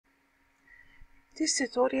This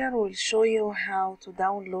tutorial will show you how to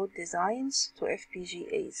download designs to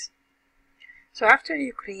FPGAs. So after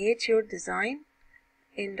you create your design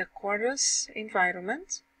in the Quartus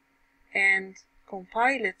environment and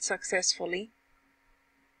compile it successfully,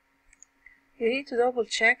 you need to double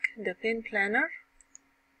check the pin planner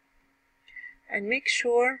and make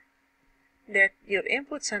sure that your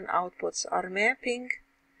inputs and outputs are mapping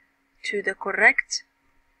to the correct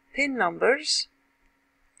pin numbers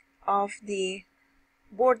of the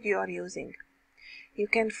board you are using. You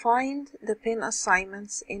can find the pin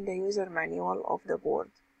assignments in the user manual of the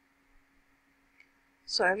board.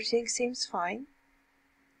 So everything seems fine.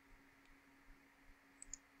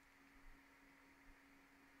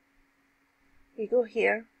 We go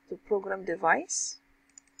here to program device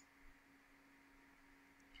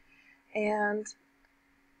and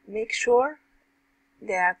make sure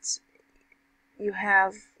that you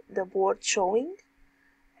have the board showing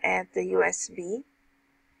at the USB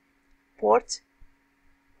port.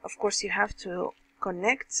 Of course, you have to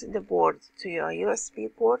connect the board to your USB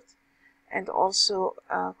port and also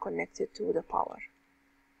connect it to the power.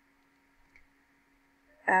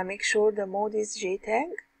 Make sure the mode is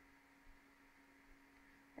JTAG,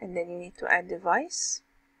 and then you need to add device.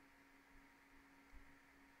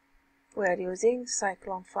 We are using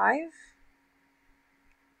Cyclone 5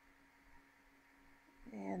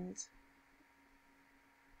 and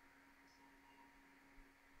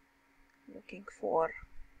looking for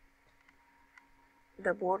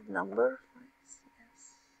the board number.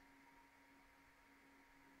 Yes.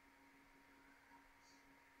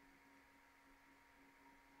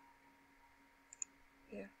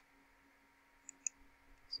 Here.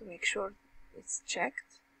 So make sure it's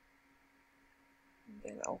checked. And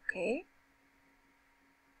then OK.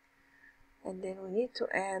 And then we need to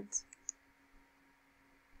add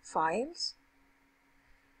files.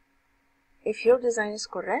 If your design is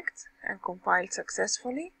correct and compiled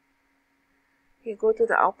successfully, you go to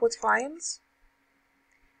the output files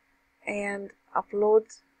and upload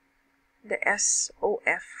the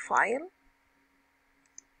SOF file.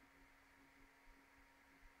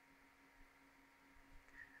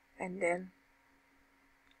 And then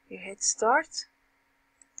you hit start.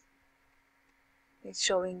 It's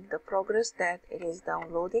showing the progress that it is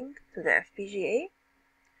downloading to the FPGA.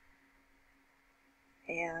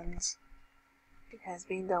 And it has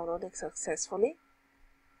been downloaded successfully.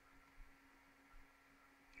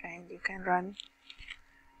 And you can run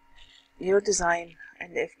your design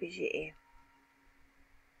and the FPGA.